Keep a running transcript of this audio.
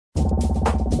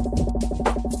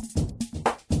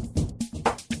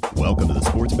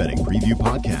betting preview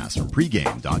podcast from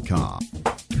pregame.com.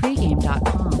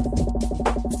 Pregame.com.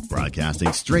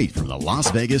 Broadcasting straight from the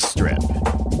Las Vegas Strip.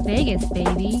 Vegas,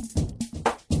 baby.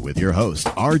 With your host,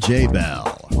 RJ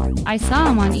Bell. I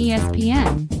saw him on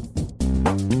ESPN.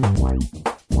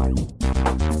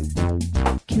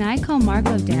 Can I call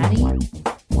Marco Daddy?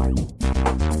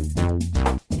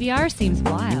 VR seems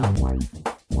wild.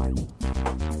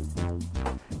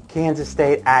 Kansas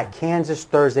State at Kansas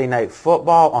Thursday Night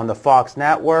Football on the Fox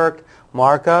Network.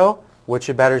 Marco, what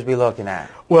should bettors be looking at?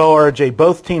 Well, RJ,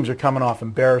 both teams are coming off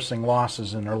embarrassing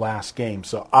losses in their last game,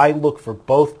 so I look for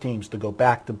both teams to go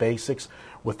back to basics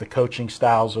with the coaching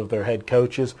styles of their head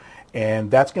coaches, and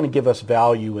that's going to give us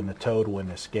value in the total in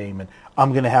this game. And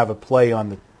I'm going to have a play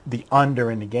on the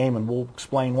under in the game, and we'll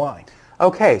explain why.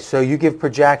 Okay, so you give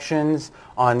projections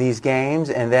on these games,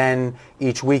 and then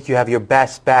each week you have your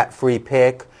best bet free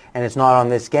pick, and it's not on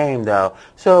this game, though.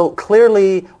 So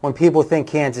clearly, when people think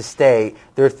Kansas State,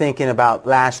 they're thinking about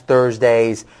last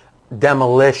Thursday's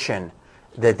demolition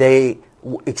that they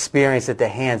experienced at the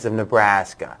hands of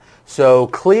Nebraska. So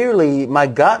clearly, my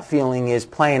gut feeling is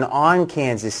playing on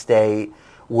Kansas State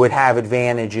would have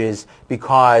advantages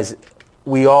because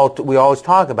we always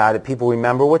talk about it. People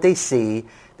remember what they see.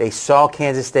 They saw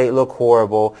Kansas State look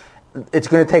horrible. It's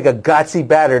going to take a gutsy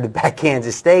bettor to bet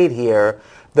Kansas State here,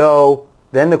 though.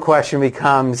 Then the question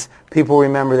becomes, people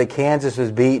remember that Kansas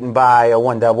was beaten by a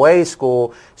 1AA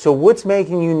school. So what's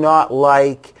making you not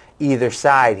like either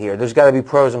side here? There's got to be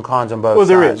pros and cons on both sides.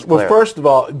 Well, there is. Clearly. Well, first of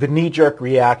all, the knee-jerk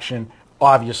reaction,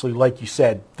 obviously, like you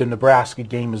said, the Nebraska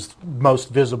game is most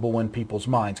visible in people's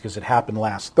minds because it happened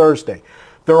last Thursday.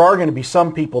 There are going to be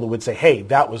some people that would say, hey,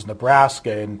 that was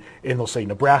Nebraska, and they'll say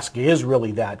Nebraska is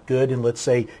really that good, and let's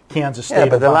say Kansas State. Yeah,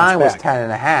 but the line was back.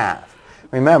 10.5.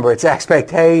 Remember, it's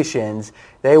expectations.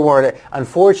 They weren't.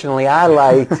 Unfortunately, I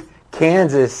liked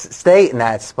Kansas State in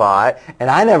that spot, and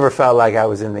I never felt like I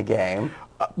was in the game.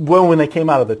 Well, when they came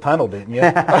out of the tunnel, didn't you?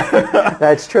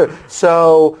 That's true.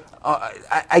 So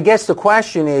I guess the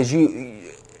question is,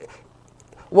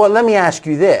 well, let me ask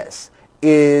you this.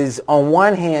 Is, on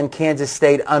one hand, Kansas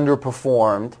State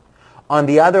underperformed. On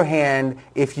the other hand,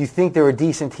 if you think they're a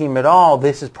decent team at all,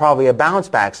 this is probably a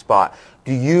bounce-back spot.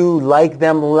 Do you like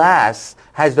them less?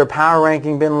 Has their power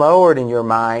ranking been lowered in your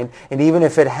mind? And even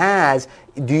if it has,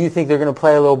 do you think they're going to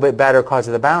play a little bit better because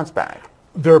of the bounce-back?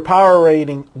 Their power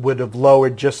rating would have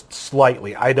lowered just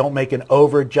slightly. I don't make an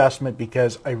over-adjustment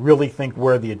because I really think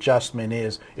where the adjustment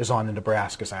is on the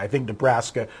Nebraska side. I think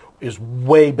Nebraska is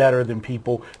way better than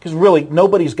people, because really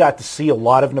nobody's got to see a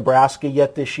lot of Nebraska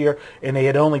yet this year, and they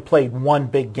had only played one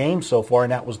big game so far,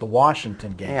 and that was the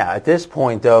Washington game. Yeah, at this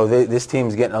point, though, this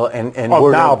team's getting, and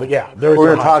we're going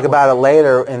to talk about it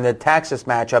later in the Texas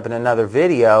matchup in another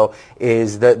video,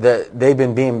 is that they've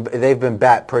been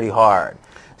bet pretty hard.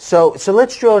 So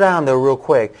let's drill down, though, real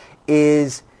quick.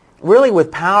 Is really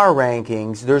with power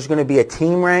rankings, there's going to be a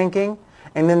team ranking,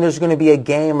 and then there's going to be a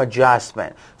game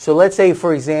adjustment. So let's say,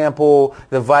 for example,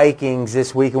 the Vikings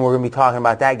this week, and we're going to be talking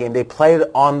about that game, they played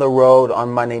on the road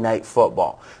on Monday Night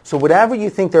Football. So whatever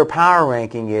you think their power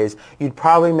ranking is, you'd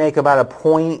probably make about a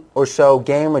point or so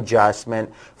game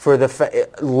adjustment for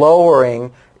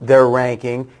lowering their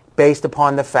ranking based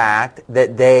upon the fact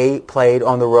that they played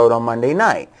on the road on Monday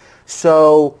night.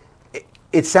 So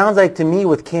it sounds like to me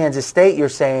with Kansas State, you're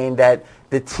saying that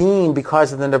the team,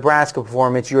 because of the Nebraska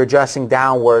performance, you're adjusting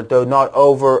downward, though not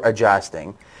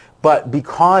over-adjusting. But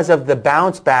because of the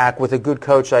bounce back with a good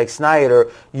coach like Snyder,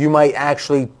 you might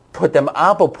actually put them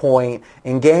up a point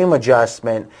in game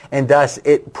adjustment, and thus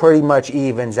it pretty much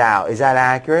evens out. Is that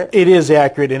accurate? It is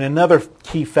accurate, and another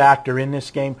key factor in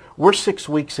this game, we're 6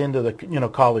 weeks into the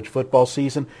college football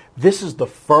season. This is the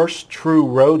first true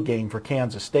road game for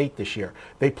Kansas State this year.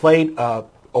 They played a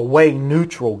away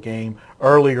neutral game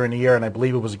earlier in the year, and I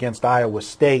believe it was against Iowa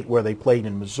State where they played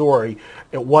in Missouri.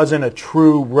 It wasn't a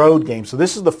true road game. So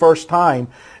this is the first time,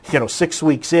 6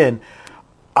 weeks in,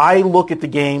 I look at the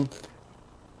game.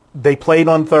 They played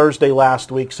on Thursday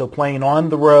last week, so playing on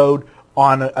the road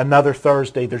on another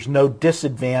Thursday, there's no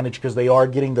disadvantage because they are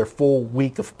getting their full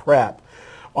week of prep.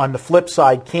 On the flip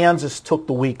side, Kansas took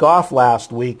the week off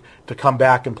last week to come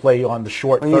back and play on the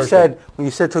short Thursday. When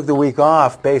you said took the week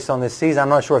off based on this season, I'm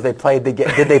not sure if they played the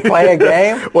game. Did they play a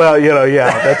game? Well,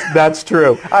 that's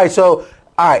true. All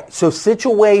right, so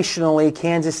situationally,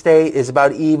 Kansas State is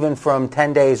about even from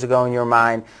 10 days ago in your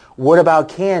mind. What about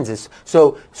Kansas?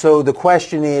 So the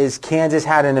question is, Kansas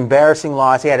had an embarrassing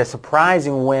loss. He had a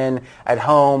surprising win at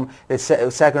home, the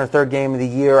second or third game of the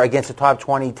year against a top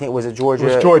 20 team. Was it Georgia?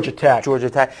 It was Georgia Tech.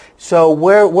 Georgia Tech. So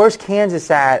where's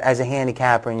Kansas at as a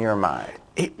handicapper in your mind?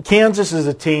 Kansas is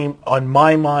a team, on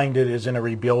my mind, it is in a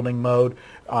rebuilding mode.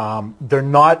 They're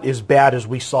not as bad as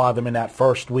we saw them in that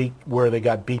first week where they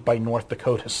got beat by North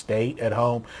Dakota State at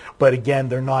home. But again,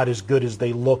 they're not as good as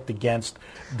they looked against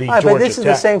the Georgia But this is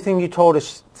Tech. the same thing you told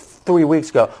us 3 weeks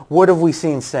ago. What have we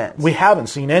seen since? We haven't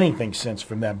seen anything since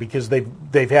from them because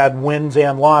they've had wins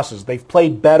and losses. They've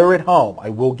played better at home. I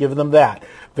will give them that.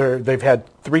 They've had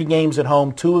 3 games at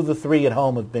home. 2 of the 3 at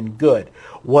home have been good.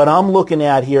 What I'm looking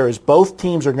at here is both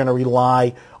teams are going to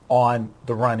rely on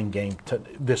the running game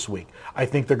this week. I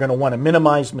think they're going to want to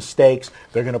minimize mistakes.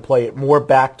 They're going to play it more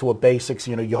back to a basics.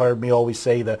 You heard me always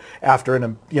say that after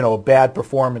a bad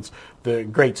performance, the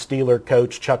great Steeler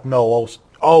coach Chuck Noll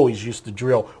always used to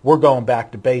drill, we're going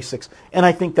back to basics. And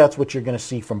I think that's what you're going to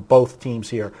see from both teams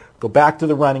here. Go back to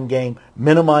the running game,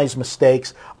 minimize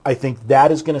mistakes. I think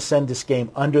that is going to send this game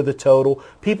under the total.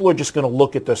 People are just going to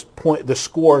look at the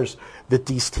scores that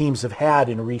these teams have had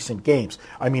in recent games.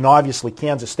 I mean, obviously,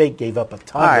 Kansas State gave up a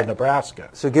ton to Nebraska.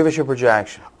 So give us your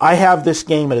projection. I have this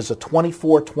game as a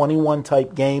 24-21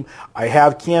 type game. I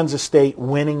have Kansas State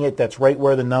winning it. That's right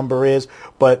where the number is.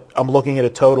 But I'm looking at a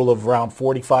total of around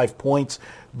 45 points.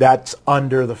 That's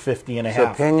under the 50.5. So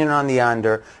opinion on the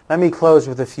under. Let me close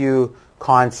with a few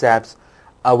concepts.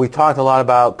 We talked a lot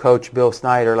about Coach Bill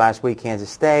Snyder last week, Kansas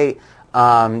State.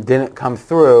 Didn't come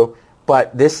through.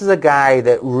 But this is a guy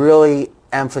that really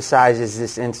emphasizes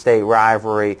this in-state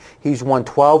rivalry. He's won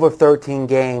 12 of 13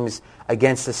 games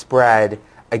against the spread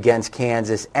against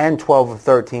Kansas and 12 of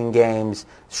 13 games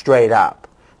straight up.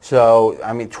 So,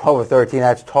 12 of 13,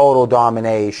 that's total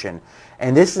domination.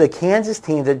 And this is a Kansas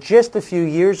team that just a few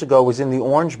years ago was in the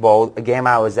Orange Bowl, a game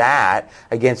I was at,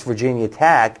 against Virginia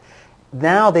Tech.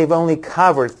 Now they've only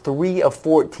covered 3 of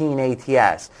 14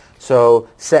 ATS. So,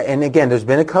 and again, there's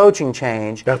been a coaching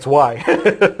change. That's why.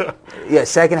 Yeah,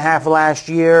 second half of last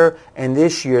year and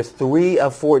this year, 3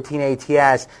 of 14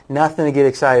 ATS. Nothing to get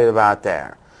excited about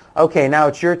there. Okay, now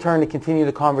it's your turn to continue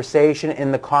the conversation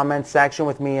in the comments section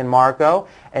with me and Marco.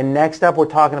 And next up, we're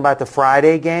talking about the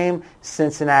Friday game,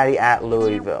 Cincinnati at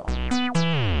Louisville.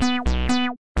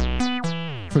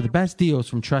 For the best deals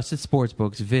from trusted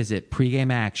sportsbooks, visit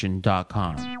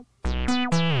pregameaction.com.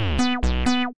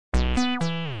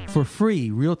 For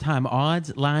free real-time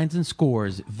odds, lines, and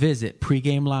scores, visit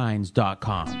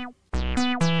pregamelines.com.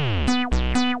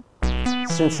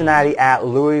 Cincinnati at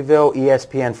Louisville,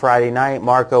 ESPN Friday night.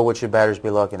 Marco, what should bettors be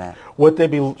looking at? What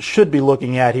they should be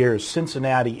looking at here is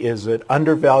Cincinnati is an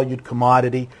undervalued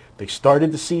commodity. They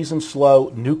started the season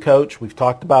slow, new coach. We've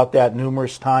talked about that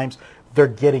numerous times. They're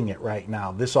getting it right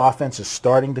now. This offense is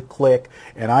starting to click,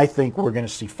 and I think we're going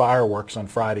to see fireworks on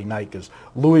Friday night because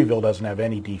Louisville doesn't have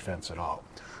any defense at all.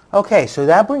 Okay, so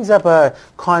that brings up a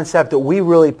concept that we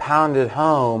really pounded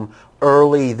home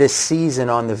early this season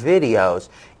on the videos,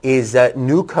 is that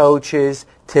new coaches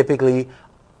typically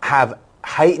have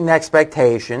heightened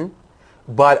expectation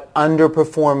but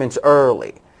underperformance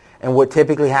early. And what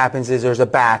typically happens is there's a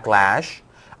backlash.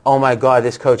 Oh my God,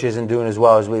 this coach isn't doing as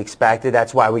well as we expected.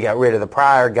 That's why we got rid of the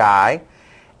prior guy.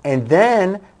 And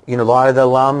then, a lot of the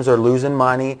alums are losing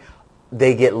money.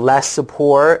 They get less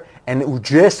support. And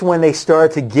just when they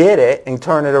start to get it and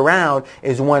turn it around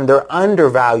is when they're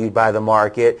undervalued by the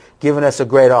market, giving us a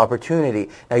great opportunity.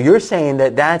 Now, you're saying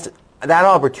that that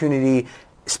opportunity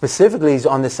specifically is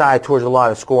on the side towards a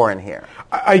lot of scoring here.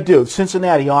 I do.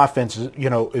 Cincinnati offense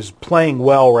is playing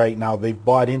well right now. They've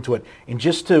bought into it. And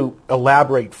just to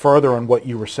elaborate further on what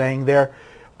you were saying there,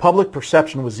 public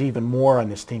perception was even more on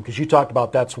this team because you talked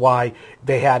about that's why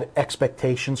they had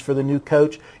expectations for the new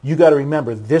coach. You got to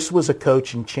remember, this was a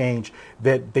coaching change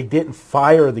that they didn't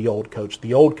fire the old coach.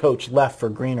 The old coach left for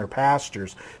greener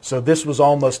pastures. So this was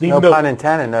almost... No pun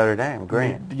intended, Notre Dame,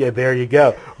 green. Yeah, there you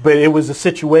go. But it was a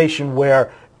situation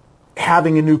where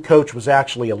having a new coach was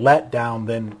actually a letdown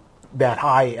than that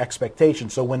high expectation.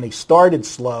 So when they started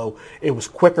slow, it was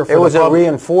quicker for It was a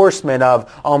reinforcement of,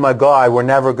 oh my God, we're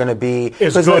never going to be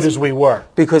as good as we were.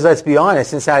 Because let's be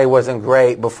honest, Cincinnati wasn't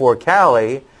great before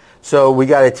Kelly. So we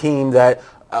got a team that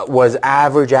was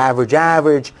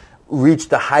average, reached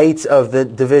the heights of the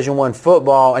Division I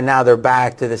football, and now they're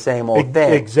back to the same old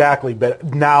thing. Exactly. But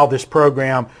now this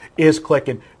program is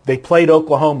clicking. They played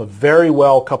Oklahoma very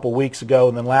well a couple weeks ago,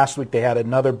 and then last week they had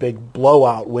another big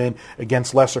blowout win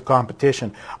against lesser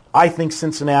competition. I think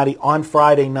Cincinnati on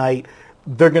Friday night,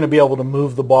 they're going to be able to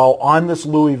move the ball on this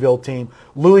Louisville team.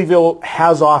 Louisville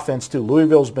has offense too.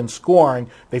 Louisville's been scoring.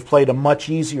 They've played a much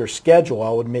easier schedule,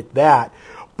 I'll admit that.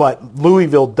 But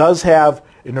Louisville does have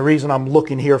and the reason I'm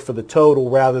looking here for the total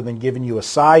rather than giving you a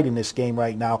side in this game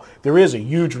right now, there is a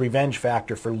huge revenge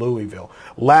factor for Louisville.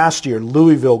 Last year,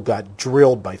 Louisville got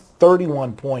drilled by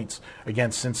 31 points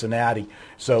against Cincinnati.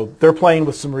 So they're playing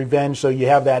with some revenge, so you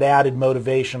have that added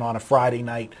motivation on a Friday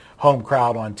night home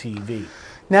crowd on TV.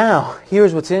 Now,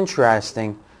 here's what's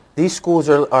interesting. These schools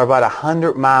are about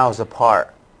 100 miles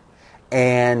apart.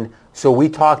 And so we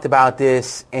talked about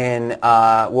this in,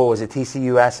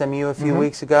 TCU SMU a few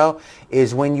weeks ago,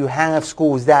 is when you have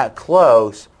schools that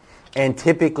close and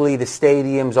typically the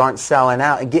stadiums aren't selling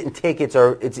out and getting tickets,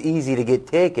 or it's easy to get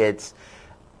tickets,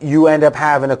 you end up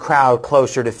having a crowd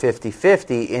closer to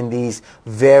 50-50 in these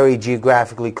very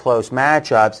geographically close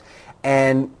matchups.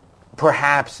 And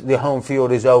perhaps the home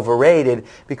field is overrated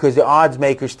because the odds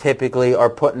makers typically are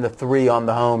putting the 3 on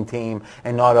the home team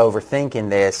and not overthinking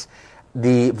this.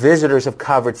 The visitors have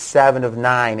covered 7 of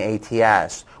 9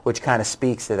 ATS, which kind of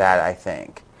speaks to that, I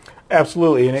think.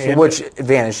 Absolutely. And which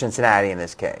advantage Cincinnati in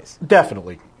this case?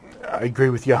 Definitely. I agree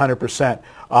with you 100%.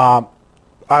 I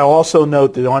also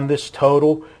note that on this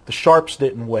total, the Sharps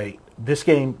didn't wait. This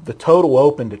game, the total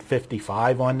opened at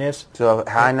 55 on this. So a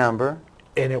high number.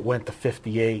 And it went to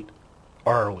 58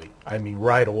 early. I mean,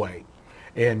 right away.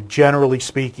 And generally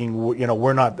speaking,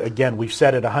 we're not, again, we've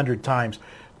said it 100 times,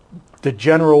 the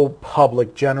general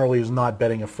public generally is not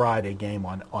betting a Friday game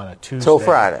on a Tuesday.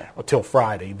 Till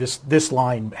Friday. This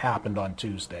line happened on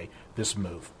Tuesday, this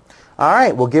move. All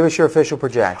right, well, give us your official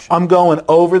projection. I'm going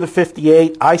over the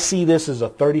 58. I see this as a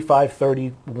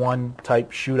 35-31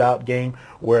 type shootout game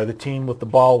where the team with the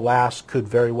ball last could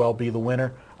very well be the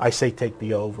winner. I say take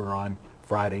the over on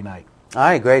Friday night. All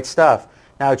right, great stuff.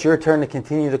 Now it's your turn to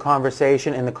continue the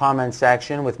conversation in the comment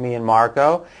section with me and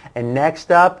Marco. And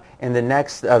next up, in the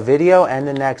next video and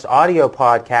the next audio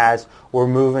podcast, we're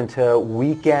moving to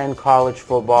weekend college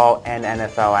football and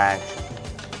NFL action.